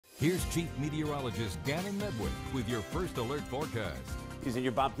Here's Chief Meteorologist Gannon Medwick with your First Alert forecast. Using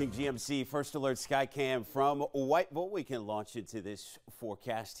your Bob King GMC First Alert Skycam from Whiteville, we can launch into this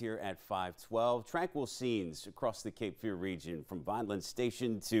forecast here at 512. Tranquil scenes across the Cape Fear region from Vineland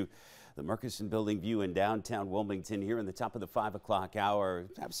Station to the Murchison Building view in downtown Wilmington. Here in the top of the 5 o'clock hour,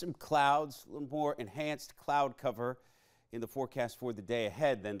 have some clouds, a little more enhanced cloud cover in the forecast for the day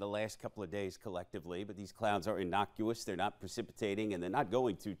ahead than the last couple of days collectively. But these clouds are innocuous. They're not precipitating, and they're not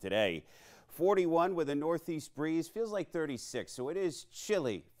going to today. 41 with a northeast breeze, feels like 36, so it is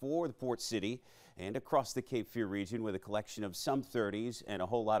chilly for the Port City and across the Cape Fear region with a collection of some 30s and a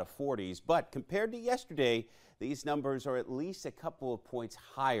whole lot of 40s. But compared to yesterday, these numbers are at least a couple of points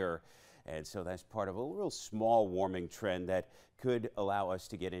higher. And so that's part of a real small warming trend that could allow us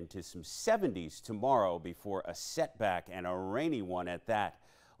to get into some 70s tomorrow before a setback, and a rainy one at that,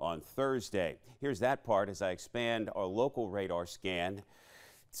 on Thursday. Here's that part as I expand our local radar scan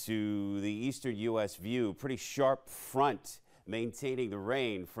to the eastern U.S. view. Pretty sharp front maintaining the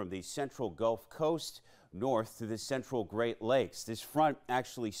rain from the central Gulf Coast north to the central Great Lakes. This front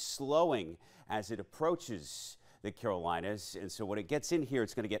actually slowing as it approaches the Carolinas, and so when it gets in here,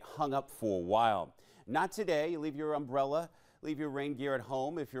 it's going to get hung up for a while. Not today. You leave your umbrella, leave your rain gear at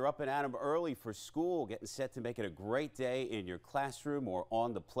home. If you're up and at 'em early for school, getting set to make it a great day in your classroom or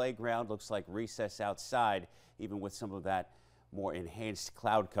on the playground. Looks like recess outside, even with some of that more enhanced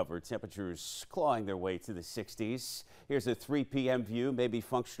cloud cover. Temperatures clawing their way to the 60s. Here's a 3 p.m. view, maybe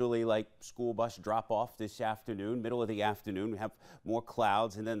functionally like school bus drop-off this afternoon. Middle of the afternoon, we have more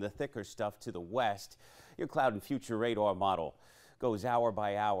clouds, and then the thicker stuff to the west. Your cloud and future radar model goes hour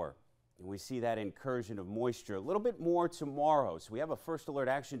by hour, and we see that incursion of moisture a little bit more tomorrow. So we have a First Alert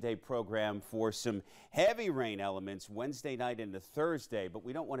Action Day program for some heavy rain elements Wednesday night into Thursday, but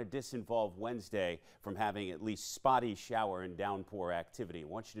we don't want to disinvolve Wednesday from having at least spotty shower and downpour activity. I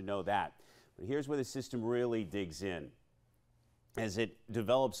want you to know that. But here's where the system really digs in. As it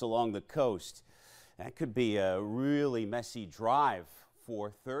develops along the coast, that could be a really messy drive for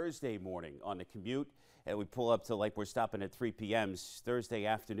Thursday morning on the commute. And we pull up to like we're stopping at 3 p.m. Thursday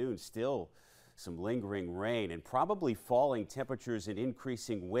afternoon, still some lingering rain and probably falling temperatures and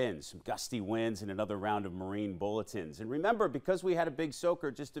increasing winds, some gusty winds and another round of marine bulletins. And remember, because we had a big soaker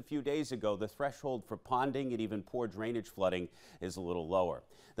just a few days ago, the threshold for ponding and even poor drainage flooding is a little lower.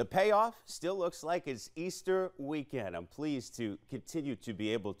 The payoff still looks like it's Easter weekend. I'm pleased to continue to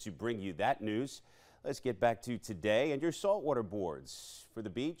be able to bring you that news. Let's get back to today and your saltwater boards. For the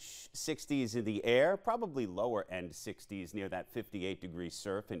beach, 60s in the air, probably lower end 60s near that 58-degree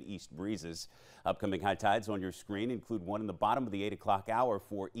surf and east breezes. Upcoming high tides on your screen include one in the bottom of the 8 o'clock hour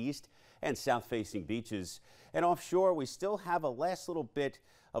for east and south-facing beaches. And offshore, we still have a last little bit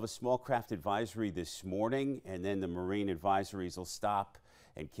of a small craft advisory this morning, and then the marine advisories will stop.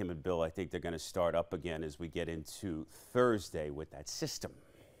 And Kim and Bill, I think they're going to start up again as we get into Thursday with that system.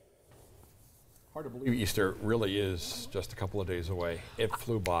 Hard to believe Easter really is just a couple of days away. It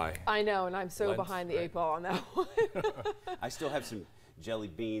flew by. I know, and I'm so behind the 8 ball on that one. I still have some jelly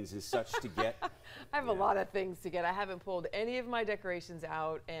beans and such to get. I have a lot of things to get. I haven't pulled any of my decorations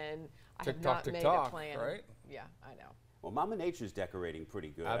out, and I have not made a plan. Right? Yeah, I know. Well, Mama Nature's decorating pretty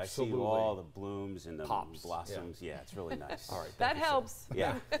good. Absolutely. I see all the blooms and the Pops. blossoms. Yeah, it's really nice. All right. That helps.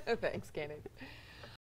 Yeah. Thanks, Kenny.